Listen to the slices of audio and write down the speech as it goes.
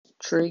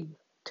Three,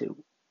 two,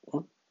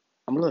 one.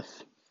 I'm alive.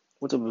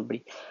 What's up,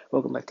 everybody?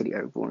 Welcome back to the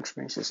Eric Bourne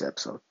Experience. This is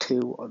episode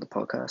 2 of the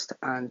podcast.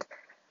 And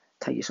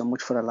thank you so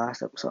much for the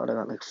last episode. I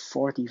got like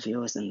 40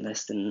 views in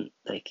less than,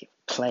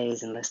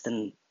 plays in less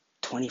than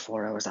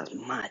 24 hours. That's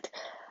mad.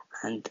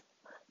 And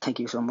thank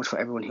you so much for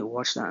everyone who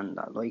watched that and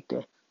that liked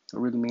it. It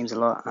really means a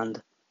lot.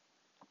 And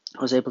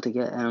I was able to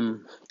get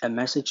a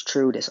message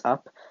through this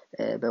app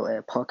about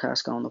a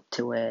podcast going up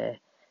to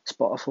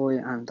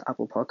Spotify and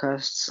Apple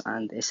Podcasts,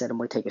 and it said it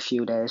might take a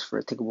few days for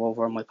it to go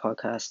over on my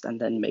podcast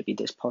and then maybe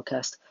this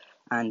podcast,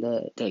 and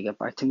they get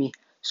back to me.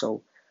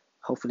 So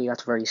hopefully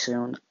that's very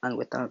soon. And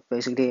with that,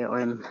 basically,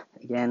 I'm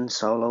again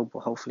solo, but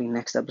hopefully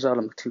next episode,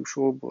 I'm not too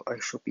sure, but I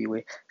should be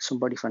with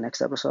somebody for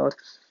next episode.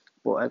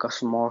 But I got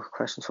some more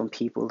questions from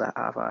people that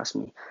have asked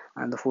me,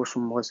 and the first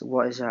one was,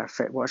 what is your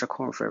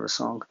current favorite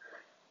song?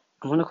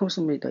 And when it comes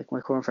to me, like,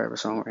 my current favourite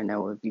song right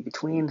now would be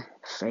between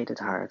Faded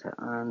Heart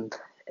and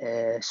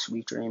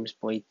Sweet Dreams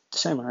by the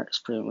same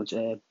artist, pretty much.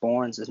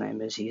 Borns, his name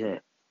is.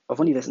 I've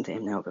only listened to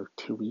him now about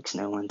 2 weeks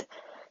now, and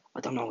I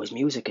don't know, his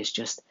music is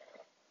just,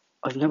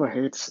 I've never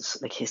heard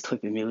like his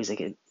type of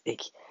music.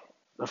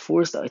 At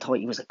first I thought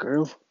he was a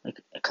girl,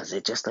 because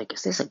it just like,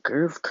 is this a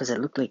girl? Because it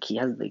looked like he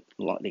had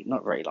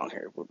not very long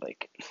hair, but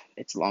like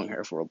it's long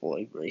hair for a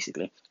boy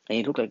basically, and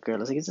he looked like a girl. I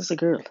was like, is this a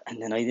girl?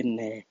 And then I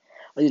didn't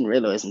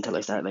realize until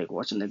I started like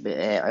watching a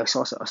bit. I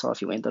saw a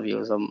few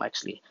interviews of him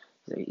actually.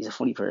 He's a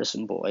funny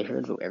person, but I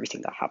heard about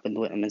everything that happened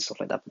with him and stuff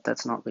like that. But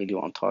that's not really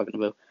what I'm talking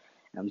about.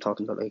 I'm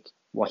talking about like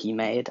what he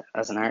made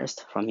as an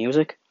artist from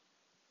music.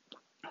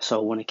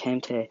 So when it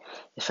came to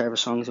his favorite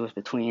songs, it was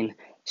between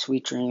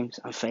Sweet Dreams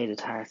and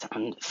Faded Heart.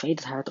 And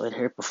Faded Heart I'd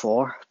heard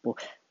before, but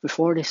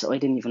before this I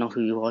didn't even know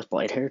who he was. But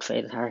I'd heard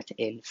Faded Heart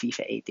in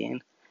FIFA 18,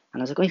 and I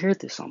was like, I heard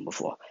this song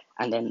before.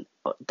 And then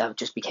that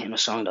just became a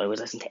song that I was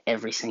listening to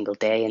every single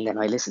day. And then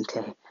I listened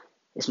to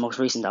his most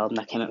recent album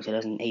that came out in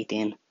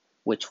 2018,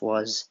 which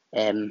was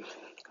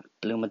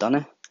Blue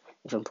Madonna,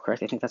 if I'm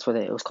correct. I think that's what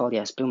it was called.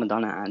 Yes, Blue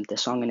Madonna, and the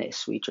song in it is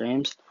Sweet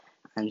Dreams.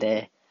 And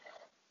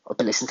I've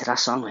been listening to that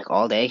song like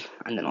all day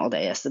and then all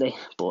day yesterday.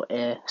 But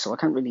so I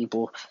can't really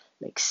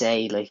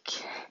say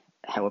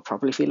how I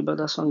properly feel about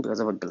that song,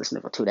 because I've been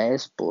listening for 2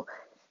 days. But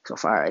so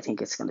far I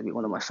think it's going to be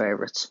one of my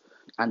favorites.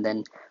 And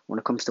then when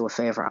it comes to a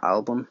favorite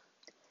album,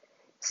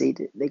 see,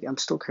 I'm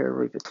stuck here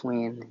right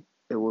between.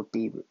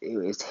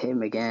 It's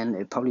him again.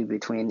 It'd probably be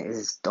between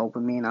his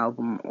Dopamine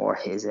album or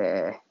his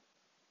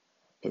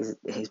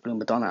Blue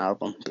Madonna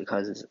album,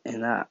 because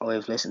in that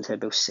I've listened to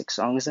about 6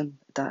 songs in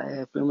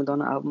that Blue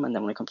Madonna album, and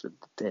then when it comes to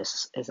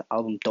his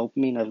album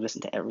Dopamine, I've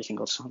listened to every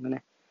single song in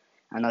it,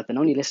 and I've been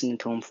only listening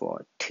to him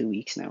for 2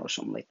 weeks now or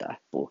something like that.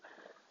 But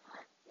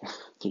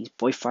he's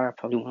by far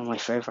probably one of my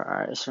favorite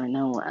artists right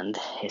now, and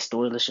his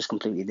style is just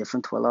completely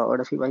different to a lot of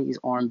other people. He's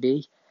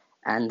R&B,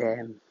 and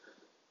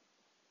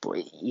but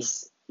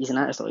he's an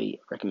artist that I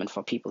recommend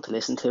for people to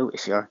listen to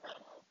if you have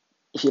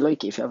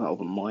an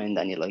open mind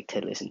and you like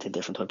to listen to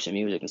different types of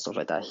music and stuff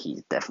like that.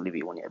 He'd definitely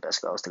be one of your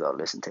best guys to go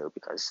listen to,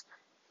 because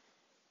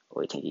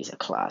I think he's a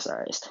class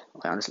artist.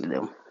 I honestly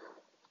do.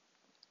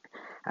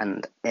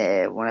 And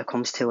when it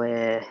comes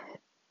to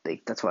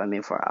that's what I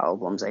mean for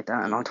albums like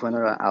that. And on to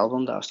another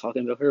album that I was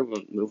talking about here,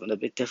 we're moving a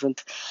bit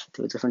different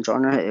to a different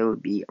genre. It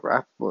would be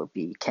rap, it would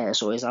be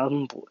KSI's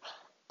album. But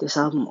this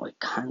album I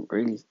can't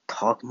really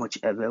talk much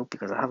about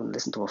because I haven't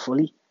listened to it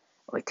fully.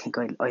 I think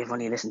I've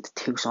only listened to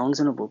 2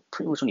 songs in it, but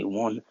pretty much only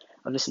one.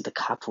 I've listened to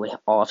Cap with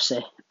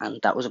Offset, and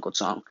that was a good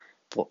song.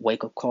 But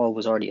Wake Up Call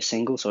was already a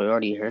single, so I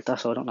already heard that,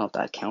 so I don't know if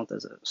that counts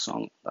as a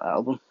song, the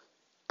album.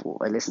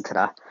 But I listened to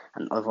that,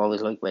 and I've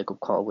always liked Wake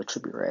Up Call with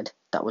Trippie Redd.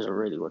 That was a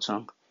really good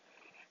song.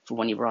 For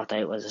when he brought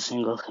that out as a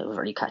single, it was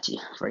very catchy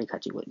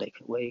with like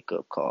Wake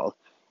Up Call,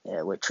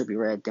 with Trippie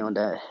Redd doing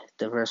the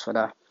verse for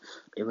that.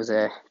 It was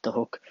the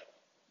hook.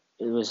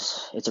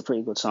 It's a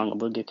pretty good song. I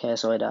will give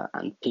KSI that,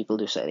 and people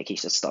do say like he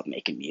should stop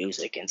making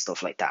music and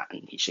stuff like that,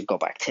 and he should go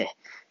back to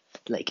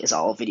like his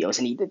all videos.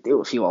 And he did do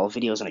a few all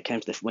videos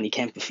when he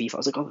came to FIFA. I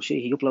was like, oh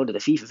shit, he uploaded a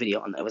FIFA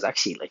video, and it was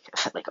actually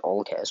like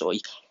all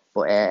KSI.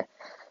 But I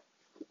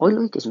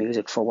like his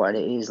music for what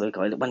it is. Like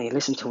when I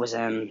listen to his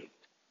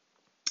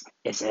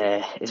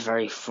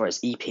very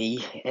first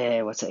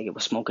EP, what's it? It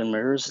was Smoke and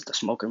Mirrors. The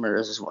Smoke and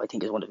Mirrors is what I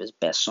think is one of his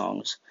best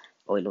songs.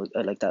 I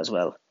like that as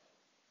well.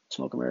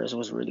 Smoke and Mirrors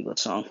was a really good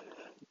song.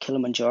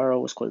 Kilimanjaro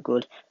was quite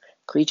good.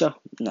 Creature?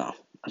 No.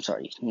 I'm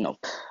sorry.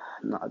 Nope.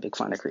 Not a big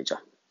fan of Creature.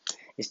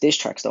 His diss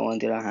tracks, though, on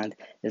the other hand,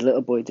 his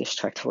Little Boy diss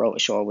track to Rota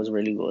Shaw was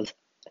really good.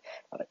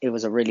 It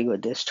was a really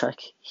good diss track.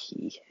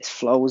 His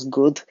flow was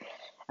good,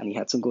 and he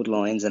had some good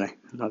lines in it.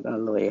 I'm not gonna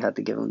lie, I had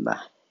to give him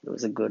that. It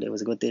was a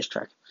good diss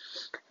track.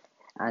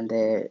 And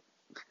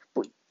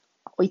but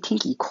I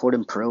think he could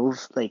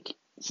improve. I've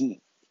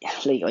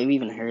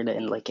even heard it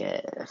in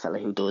a fella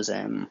who does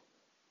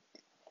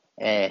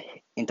he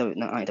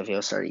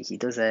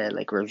does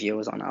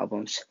reviews on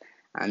albums,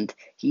 and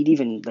he'd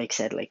even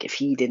said if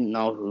he didn't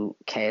know who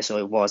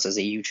KSI was as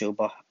a YouTuber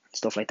and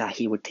stuff like that,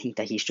 he would think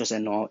that he's just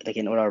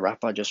another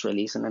rapper just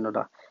releasing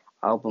another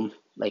album,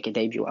 like a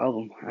debut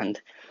album. And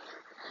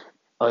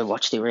I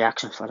watched the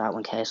reaction for that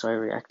when KSI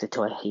reacted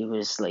to it. He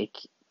was like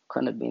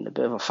kind of being a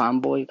bit of a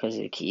fanboy because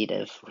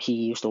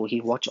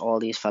he'd watch all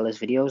these fellas'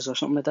 videos or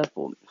something like that.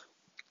 But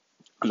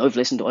and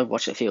I've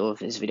watched a few of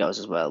his videos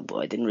as well, but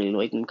I didn't really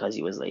like him because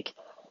he was like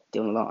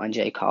doing a lot on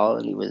J Cole,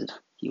 and he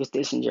was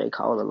dissing J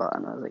Cole a lot,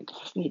 and I was like,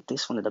 you need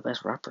this one of the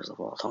best rappers of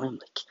all time.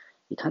 Like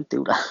you can't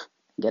do that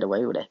and get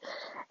away with it.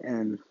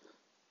 Um,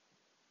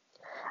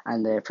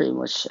 and pretty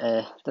much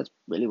that's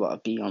really what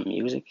I'd be on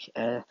music.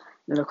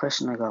 Another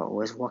question I got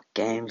was, what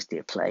games do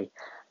you play?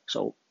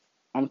 So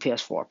I'm a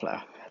PS4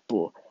 player,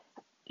 but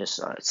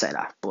just say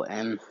that. But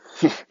I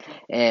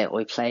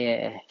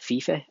play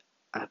FIFA,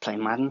 I play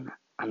Madden,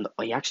 and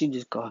I actually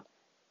just got.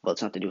 Well,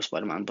 it's not to do with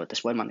Spider Man, but the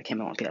Spider Man that came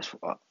out on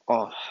PS4.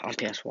 On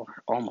PS4.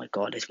 Oh my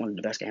god, it's one of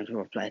the best games I've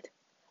ever played.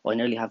 I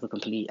nearly have it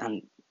complete,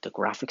 and the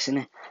graphics in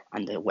it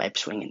and the web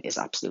swinging is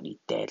absolutely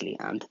deadly.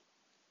 And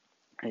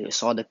I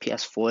saw the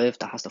PS5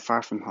 that has the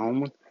Far From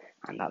Home one,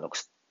 and that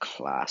looks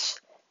class.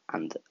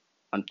 And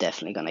I'm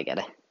definitely gonna get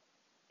it.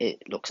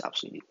 It looks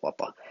absolutely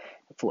whopper.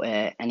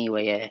 But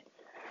anyway,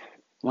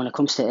 when it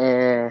comes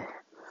to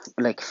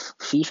like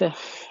FIFA,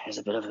 is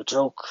a bit of a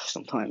joke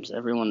sometimes.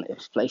 Everyone, if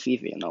you play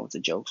FIFA, you know it's a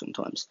joke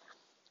sometimes.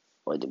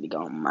 I'd be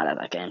going mad at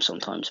that game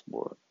sometimes,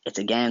 but it's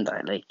a game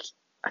that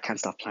I can't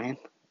stop playing.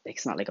 Like,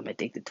 it's not like I'm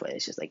addicted to it.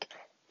 It's just like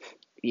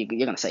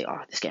you're gonna say,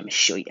 "Oh, this game is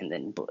shite," and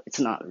then, but it's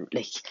not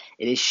like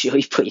it is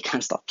shite, but you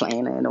can't stop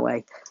playing it in a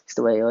way. It's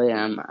the way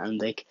I am, and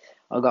like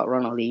I got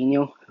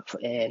Ronaldinho,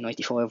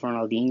 95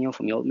 Ronaldinho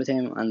from the Ultimate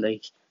Team, and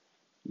like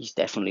he's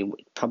definitely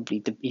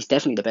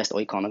the best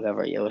icon I've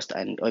ever used,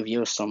 and I've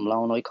used some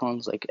loan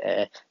icons like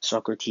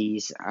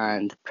Socrates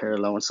and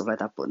Pirlo and stuff like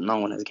that, but no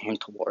one has came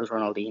towards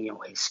Ronaldinho.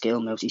 His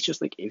skill moves, he's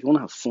just like, if you want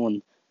to have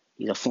fun,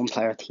 he's a fun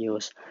player to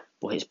use.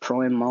 But his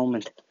prime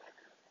moment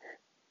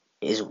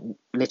is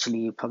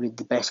literally probably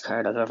the best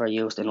card I've ever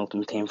used in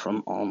Ultimate Team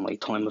from all my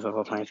time of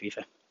ever playing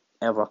FIFA,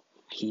 ever.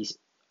 He's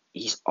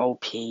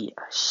OP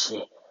as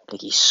shit. Like,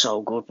 he's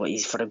so good, but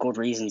he's for the good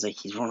reasons. Like,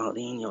 he's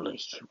Ronaldinho.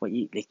 What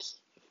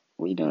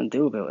are you gonna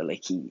do about it?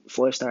 Like, he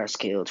 5-star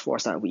skilled,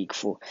 4-star weak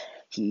foot.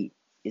 He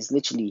is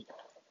literally,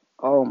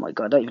 oh my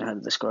god, I don't even know how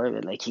to describe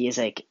it. Like, he is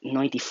like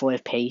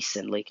 95 pace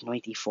and like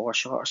 94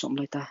 shot or something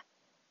like that.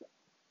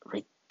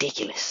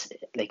 Ridiculous.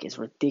 Like, it's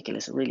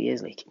ridiculous. It really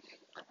is. Like,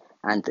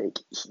 and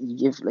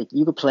you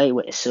could play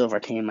with a silver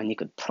team and you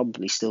could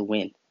probably still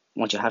win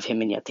once you have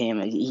him in your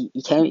team. He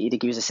came, he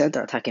was a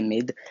centre attacking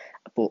mid,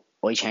 but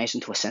I changed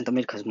him to a centre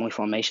mid because my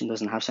formation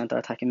doesn't have centre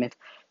attacking mid.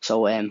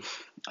 So I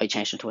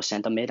changed him to a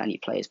centre mid and he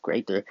plays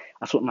great there.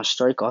 I flipped my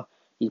striker.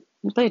 He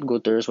played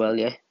good there as well,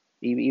 yeah.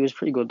 He was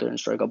pretty good there in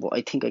striker, but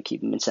I think I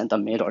keep him in centre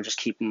mid or just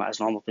keep him at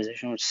his normal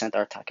position, which is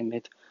centre attacking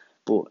mid.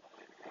 But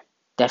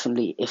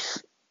definitely, if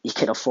you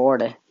can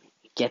afford it,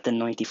 get the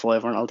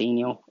 95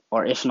 Ronaldinho,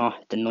 or if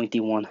not, the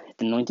 91.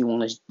 The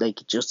 91 is like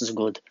just as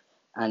good,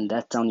 and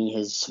that's only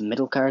his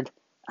middle card.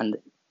 And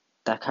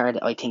that card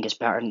I think is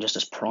better than just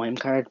his prime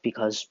card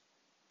because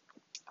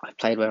I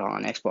played with it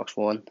on Xbox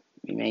One.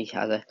 My mate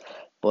has it,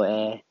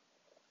 but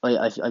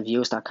I've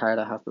used that card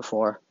I have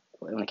before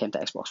when it came to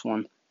Xbox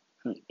One.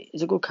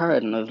 It's a good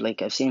card, and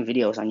I've seen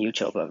videos on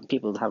YouTube of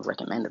people have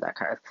recommended that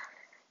card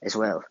as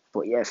well.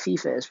 But yeah,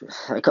 FIFA is,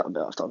 I got a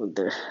bit off topic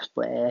there,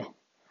 but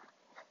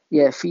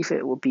yeah,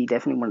 FIFA would be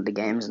definitely one of the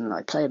games, and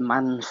I played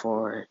Madden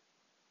for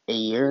a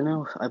year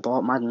now. I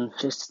bought Madden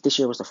just this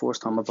year was the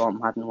first time I bought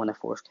Madden when it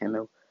first came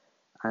out,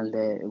 and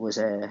it was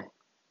a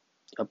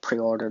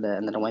pre-ordered it,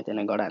 and then I went in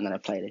and got it, and then I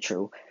played it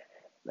through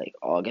like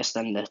August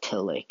and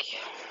till like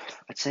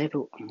I'd say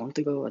about a month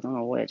ago. I don't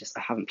know why. I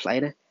haven't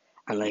played it,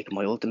 and like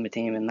my ultimate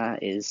team in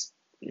that is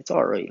it's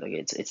alright. Like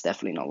it's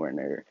definitely nowhere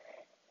near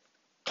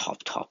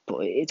top,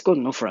 but it's good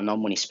enough for a no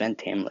money spent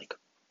team. Like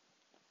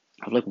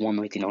I've like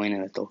 199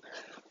 in it though.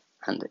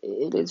 And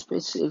it's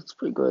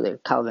pretty good.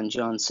 Calvin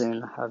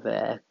Johnson,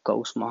 have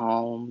Ghost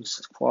Mahomes,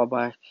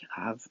 quarterback.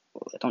 I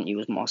don't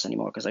use Moss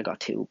anymore because I got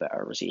two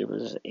better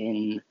receivers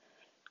in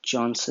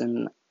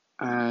Johnson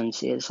and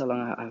see it's so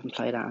long I haven't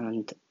played it.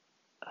 And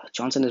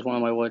Johnson is one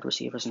of my wide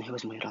receivers, and who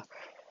is my other?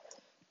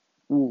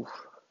 Ooh,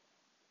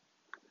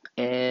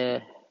 uh,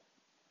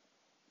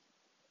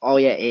 oh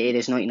yeah, it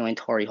is 99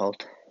 Torrey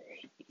Holt.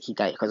 He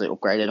died because I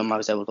upgraded him. I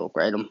was able to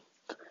upgrade him,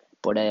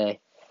 but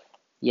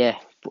yeah,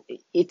 but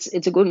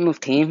it's a good enough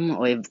team.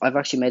 I've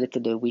actually made it to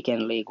the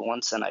weekend league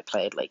once, and I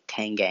played like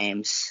 10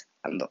 games,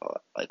 and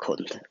I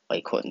couldn't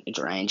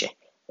drain you.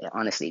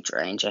 Honestly,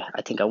 drain you.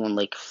 I think I won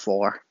like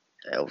 4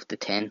 out of the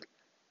 10,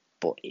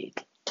 but it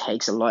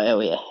takes a lot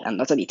out of you, and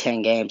that's only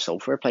 10 games. So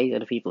fair play to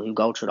the people who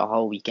go through the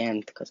whole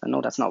weekend, because I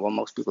know that's not what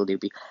most people do.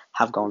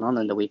 Have going on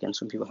in the weekend.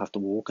 Some people have to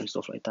work and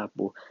stuff like that,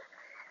 but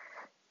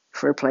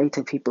fair play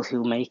to people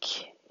who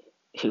make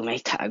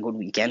that a good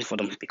weekend for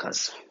them,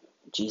 because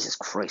Jesus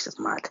Christ, it's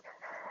mad.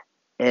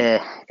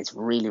 It's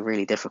really,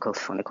 really difficult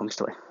when it comes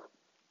to it.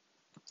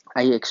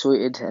 Are you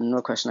excited?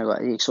 Another question I got: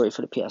 are you excited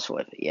for the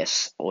PS5?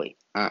 Yes, I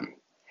am,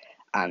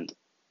 and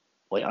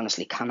I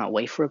honestly cannot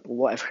wait for it. But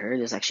what I've heard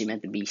is actually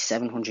meant to be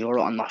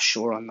 €700. I'm not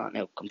sure on that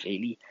now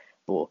completely,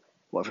 but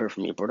what I've heard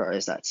from your brother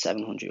is that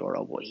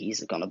 €700, but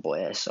he's gonna buy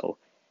it. So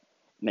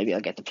maybe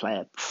I'll get to play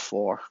it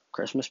before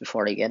Christmas,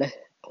 before I get it.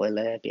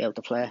 I'll be able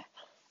to play it.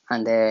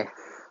 And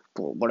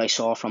but what I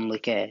saw from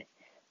I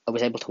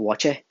was able to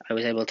watch it. I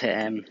was able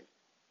to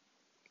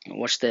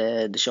watch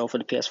the show for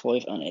the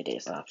PS5, and it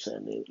is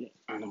absolutely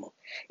animal.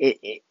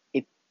 It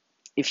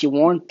if you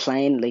weren't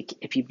playing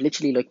if you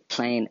literally like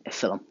playing a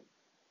film,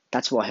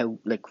 that's how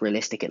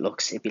realistic it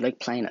looks. It'd be like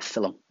playing a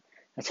film.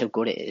 That's how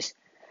good it is.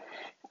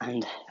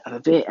 And I'm a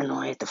bit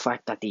annoyed at the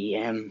fact that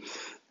the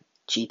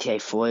GTA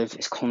 5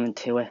 is coming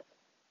to it.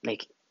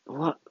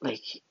 What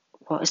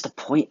is the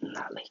point in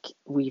that?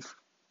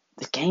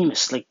 The game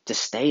is the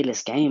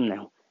stalest game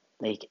now.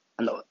 And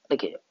I love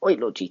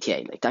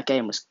GTA. That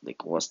game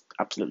was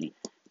absolutely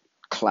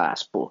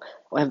class. But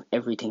I have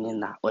everything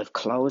in that. I have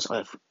clothes. I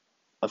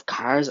have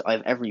cars. I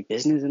have every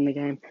business in the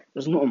game.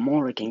 There's nothing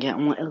more I can get.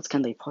 And what else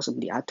can they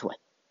possibly add to it?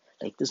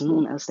 There's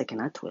nothing else they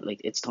can add to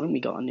it. It's time we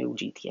got a new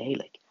GTA.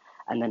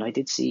 And then I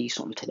did see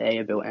something today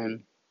about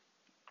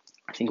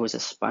I think it was a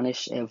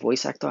Spanish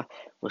voice actor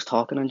was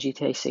talking on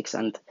GTA 6,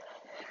 and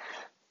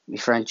my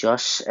friend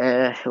Josh,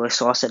 who I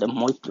saw, said it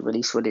might be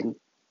released within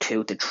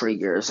 2 to 3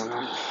 years, and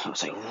I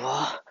was like,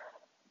 what?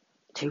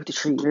 2 to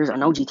 3 years? I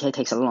know GTA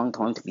takes a long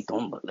time to be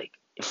done, but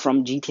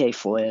from GTA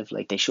 5,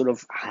 they should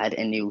have had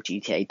a new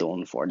GTA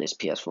done for this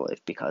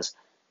PS5, because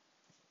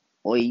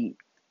I'm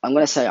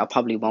gonna say I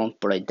probably won't,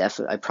 but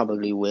I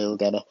probably will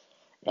get it.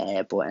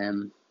 But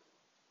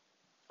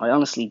I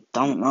honestly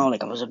don't know.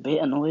 I was a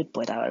bit annoyed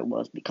by that. I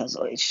was, because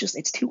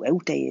it's too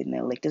outdated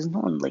now. There's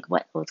nothing.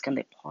 What else can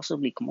they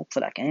possibly come up for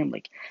that game?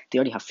 They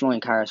already have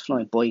flying cars,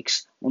 flying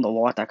bikes,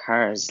 underwater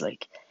cars.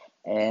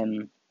 There's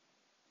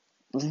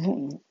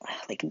nothing.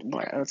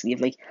 What else? You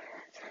have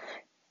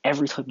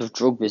every type of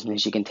drug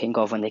business you can think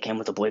of when they came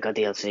with the Boycott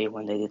DLC,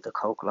 when they did the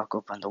coke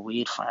lockup and the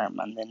weed farm,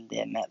 and then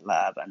the Met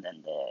Lab, and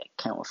then the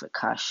counterfeit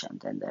cash,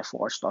 and then the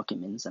forged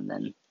documents, and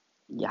then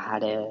you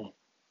had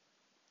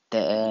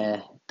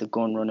the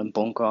gun running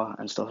bunker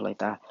and stuff like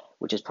that,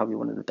 which is probably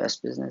one of the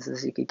best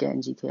businesses you could get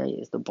in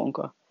GTA, is the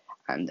bunker.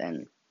 And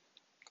then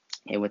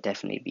it would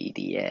definitely be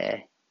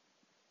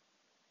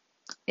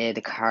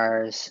the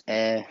cars,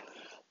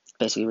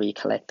 basically where you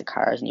collect the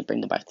cars and you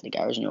bring them back to the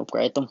garage and you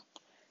upgrade them,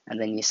 and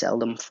then you sell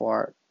them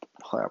for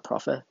higher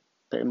profit,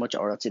 pretty much.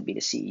 Or else it'd be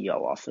the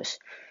CEO office,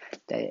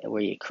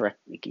 where you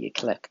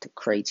collect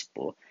crates.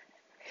 But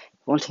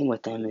one thing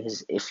with them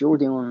is, if you're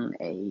doing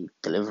a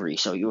delivery,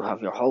 so you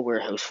have your whole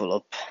warehouse full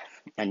up,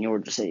 and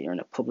you're in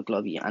a public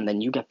lobby, and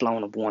then you get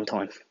blown up one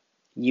time,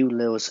 you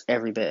lose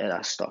every bit of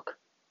that stock.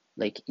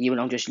 You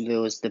don't just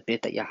lose the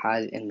bit that you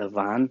had in the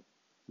van,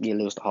 you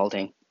lose the whole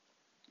thing.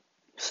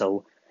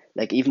 So,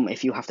 even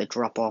if you have to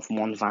drop off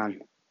one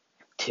van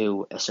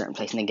to a certain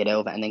place and then get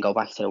over and then go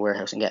back to the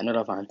warehouse and get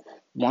another van,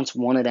 once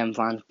one of them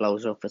vans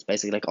blows up, it's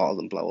basically all of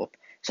them blow up.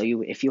 So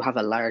if you have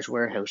a large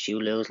warehouse, you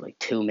lose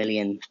 $2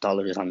 million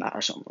on that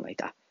or something like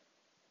that.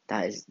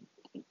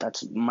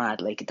 That's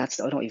mad. I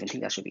don't even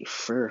think that should be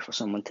fair for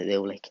someone to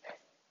do.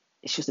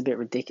 It's just a bit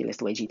ridiculous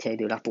the way GTA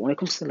do that. But when it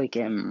comes to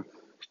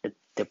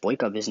the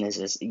boycott business,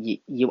 is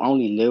you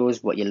only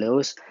lose what you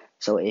lose.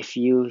 So if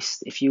you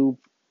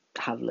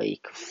have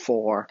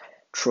 4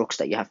 trucks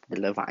that you have to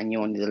deliver, and you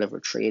only deliver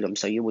 3 of them,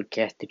 so you would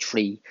get the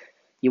 3.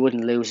 You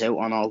wouldn't lose out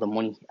on all the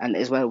money. And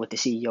as well with the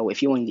CEO,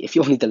 if you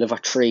only deliver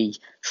 3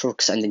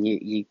 trucks, and then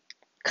you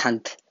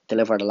can't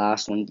deliver the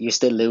last one, you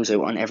still lose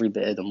out on every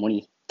bit of the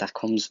money that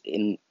comes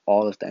in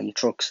all of them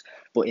trucks.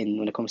 But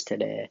when it comes to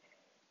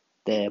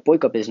the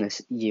boycott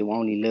business, you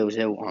only lose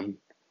out on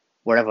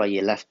wherever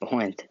you left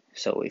behind.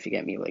 So if you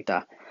get me like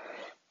that,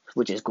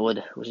 which is a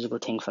good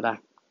thing for that.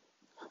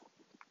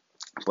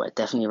 But I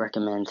definitely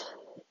recommend,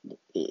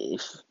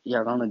 if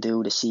you're gonna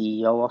do the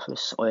CEO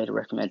office, I'd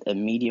recommend a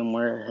medium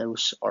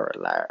warehouse, or a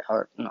large,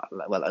 or not.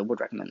 Well, I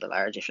would recommend a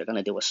large if you're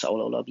gonna do a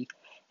solo lobby,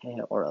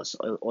 or else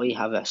I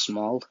have a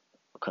small,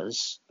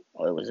 because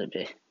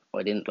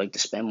I didn't like to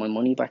spend my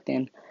money back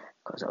then,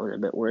 because I was a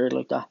bit weird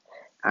like that,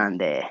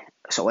 and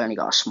so I only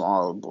got a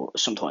small. But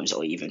sometimes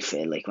I even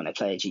feel when I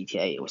play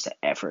GTA, it was the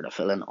effort of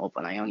filling it up,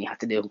 and I only had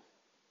to do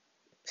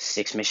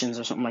 6 missions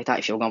or something like that.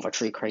 If you're going for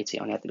 3 crates,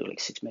 you only have to do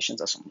 6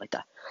 missions or something like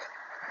that.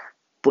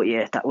 But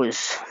yeah, that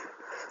was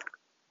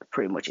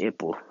pretty much it.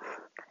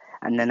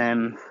 And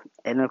then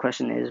another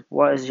question is,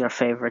 what is your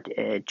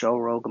favorite Joe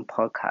Rogan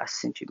podcast?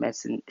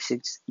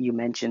 Since you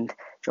mentioned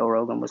Joe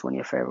Rogan was one of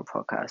your favorite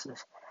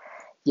podcasters.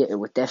 Yeah, it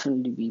would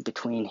definitely be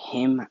between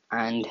him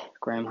and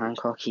Graham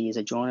Hancock. He is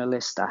a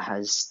journalist that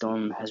has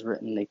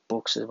written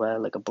books as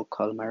well, a book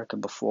called America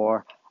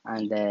Before,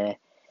 and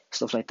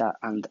stuff like that.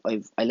 And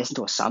I listened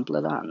to a sample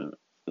of that,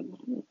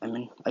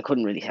 and I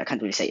can't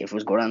really say if it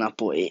was good or not,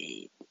 but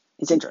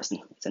it's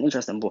interesting. It's an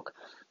interesting book,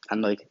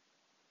 and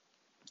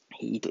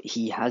he's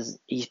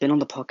been on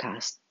the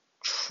podcast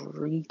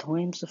 3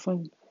 times,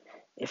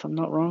 if I'm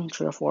not wrong,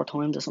 3 or 4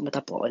 times or something like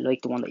that. But I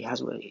like the one that he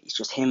has where it's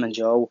just him and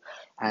Joe,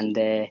 and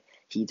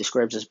he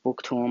describes his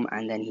book to him,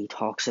 and then he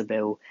talks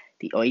about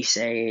the Ice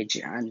Age,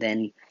 and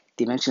then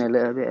they mention a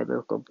little bit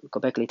about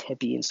Göbekli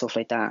Tepe and stuff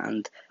like that.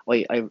 And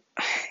I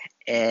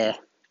I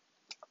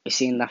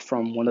seen that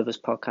from one of his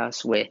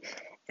podcasts where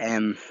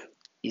um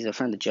he's a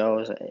friend of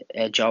Joe's,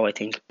 Joe I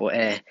think,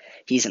 but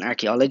he's an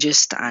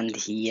archaeologist, and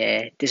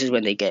he this is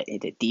when they get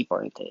into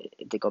deeper into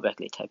the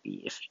Göbekli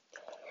Tepe. If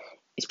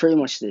it's pretty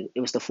much it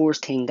was the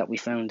first thing that we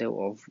found out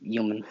of a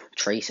human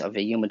trace.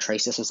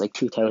 This was like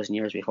 2,000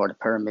 years before the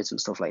pyramids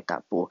and stuff like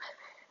that. But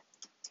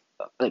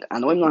like,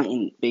 and I'm not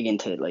big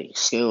into like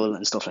school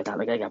and stuff like that.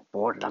 Like, I get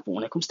bored of that. But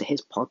when it comes to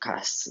his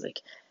podcasts,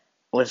 like,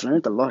 I've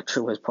learned a lot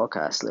through his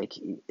podcast. Like,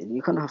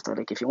 you kind of have to,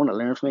 like, if you want to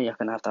learn from me, you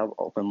kind of have to have an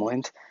open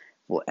mind.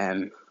 But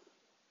there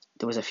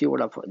was a few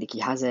other, like, he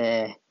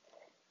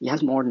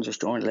has more than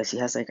just journalists. He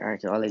has like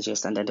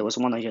archaeologists, and then there was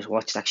one I just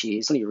watched. Actually,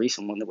 it's only a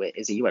recent one.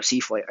 Is a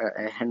UFC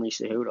fighter, Henry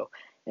Cejudo.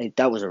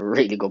 That was a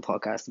really good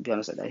podcast, to be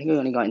honest. I think I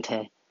only got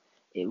into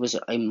it was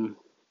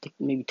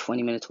maybe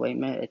 20 minutes away,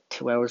 mate.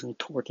 2 hours and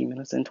 30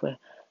 minutes into it.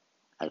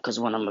 Because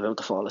when I'm about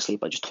to fall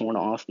asleep, I just turn it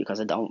off because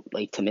I don't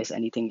like to miss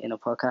anything in a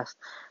podcast.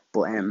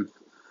 But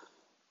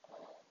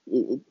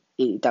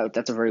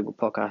that's a very good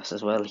podcast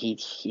as well.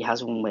 He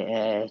has one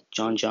with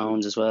John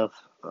Jones as well.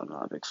 I'm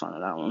not a big fan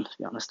of that one, to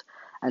be honest.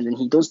 And then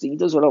he does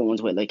other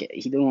ones with, like,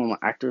 he did one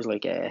with actors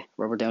like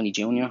Robert Downey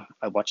Jr.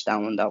 I watched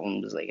that one. That one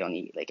was like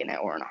only like an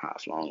hour and a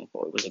half long,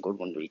 but it was a good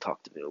one where he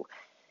talked about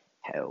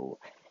how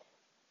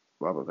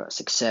Robert got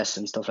success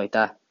and stuff like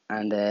that,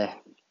 and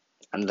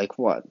like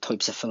what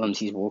types of films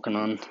he's working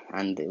on.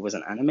 And it was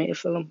an animated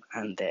film,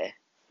 and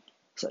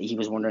so he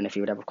was wondering if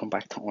he would ever come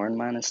back to Iron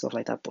Man and stuff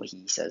like that. But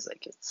he says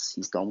like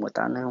he's done with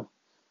that now.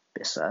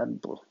 Bit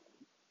sad, but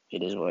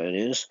it is what it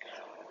is.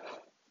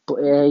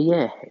 But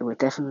yeah, it would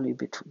definitely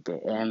be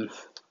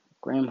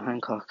Graham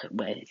Hancock,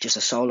 just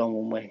a solo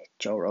one with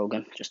Joe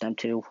Rogan, just them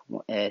two,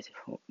 one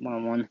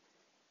on one.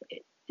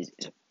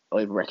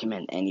 I'd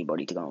recommend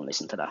anybody to go and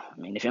listen to that. I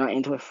mean, if you're not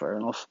into it, fair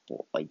enough, but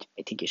I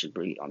think you should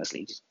really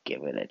honestly just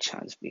give it a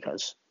chance,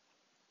 because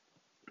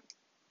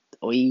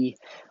I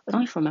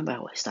don't even remember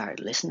how I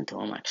started listening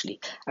to him actually.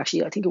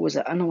 Actually, I think it was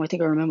I know I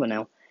think I remember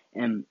now.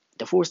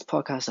 The first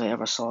podcast I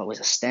ever saw was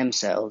a stem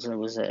cells. It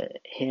was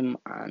him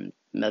and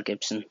Mel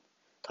Gibson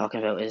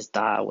talking about his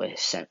dad with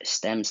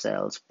stem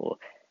cells. But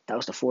that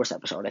was the first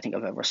episode I think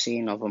I've ever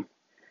seen of him.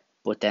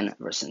 But then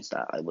ever since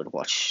that, I would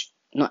watch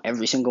not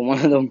every single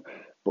one of them,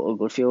 but a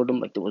good few of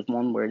them. Like, there was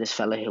one where this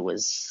fella who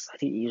was, I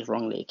think he was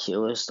wrongly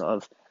accused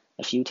of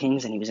a few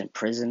things, and he was in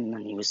prison,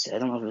 and he was, I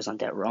don't know if he was on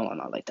death row or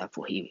not like that,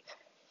 but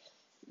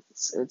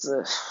it's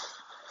a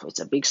it's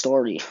a big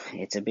story.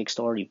 It's a big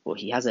story, but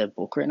he has a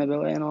book written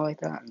about it and all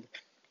like that. And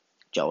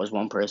Joe is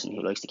one person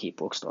who likes to keep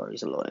book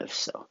stories alive.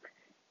 So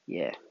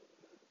yeah.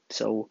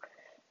 So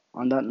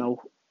on that note,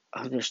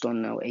 I've just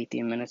done now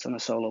 18 minutes on a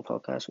solo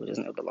podcast, which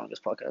isn't the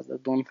longest podcast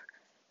I've done.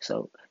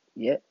 So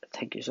yeah,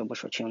 thank you so much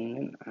for tuning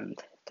in, and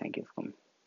thank you for coming.